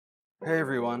Hey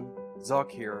everyone, Zuck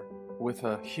here with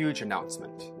a huge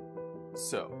announcement.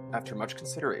 So, after much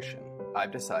consideration,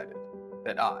 I've decided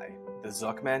that I, the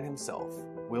Zuckman himself,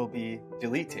 will be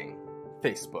deleting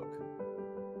Facebook.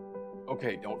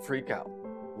 Okay, don't freak out.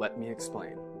 Let me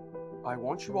explain. I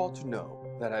want you all to know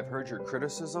that I've heard your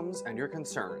criticisms and your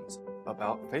concerns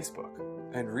about Facebook.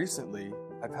 And recently,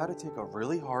 I've had to take a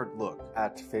really hard look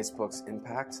at Facebook's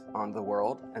impact on the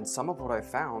world, and some of what I've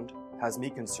found has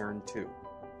me concerned too.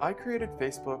 I created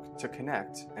Facebook to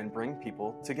connect and bring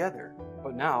people together.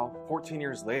 But now, 14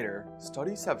 years later,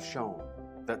 studies have shown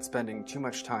that spending too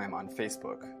much time on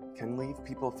Facebook can leave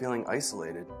people feeling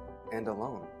isolated and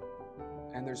alone.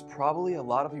 And there's probably a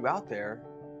lot of you out there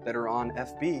that are on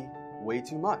FB way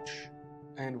too much.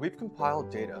 And we've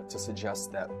compiled data to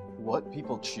suggest that what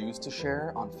people choose to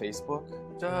share on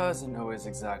Facebook doesn't always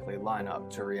exactly line up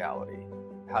to reality.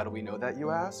 How do we know that,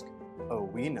 you ask? Oh,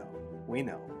 we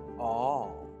know.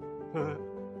 Oh.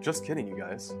 Just kidding, you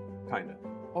guys. Kinda.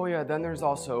 Oh yeah, then there's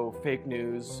also fake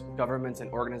news, governments and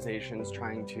organizations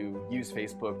trying to use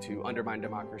Facebook to undermine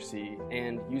democracy,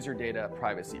 and user data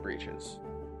privacy breaches.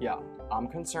 Yeah, I'm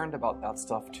concerned about that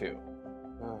stuff too.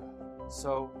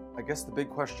 So, I guess the big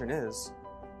question is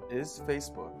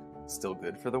Facebook still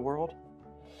good for the world?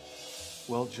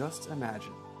 Well, just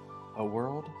imagine a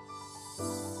world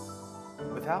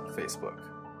without Facebook.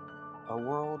 A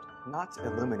world not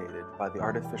illuminated by the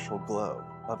artificial glow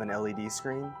of an LED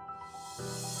screen,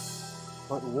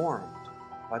 but warmed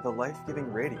by the life-giving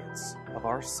radiance of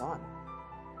our sun.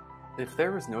 If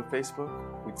there was no Facebook,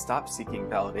 we'd stop seeking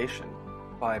validation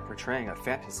by portraying a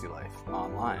fantasy life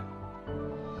online.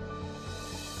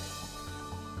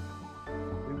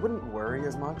 We wouldn't worry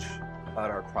as much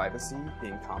about our privacy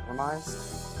being compromised.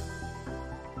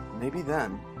 Maybe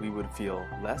then we would feel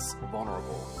less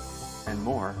vulnerable and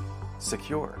more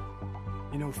secure.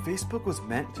 You know, Facebook was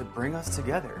meant to bring us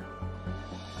together,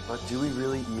 but do we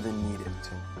really even need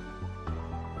it?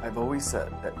 I've always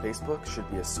said that Facebook should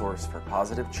be a source for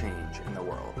positive change in the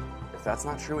world. If that's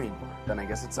not true anymore, then I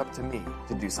guess it's up to me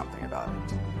to do something about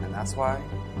it. And that's why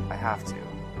I have to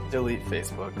delete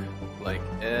Facebook, like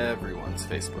everyone's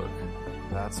Facebook.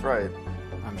 That's right,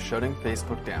 I'm shutting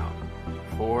Facebook down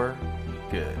for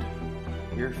good.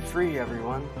 You're free,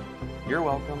 everyone. You're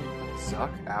welcome.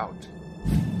 Suck out.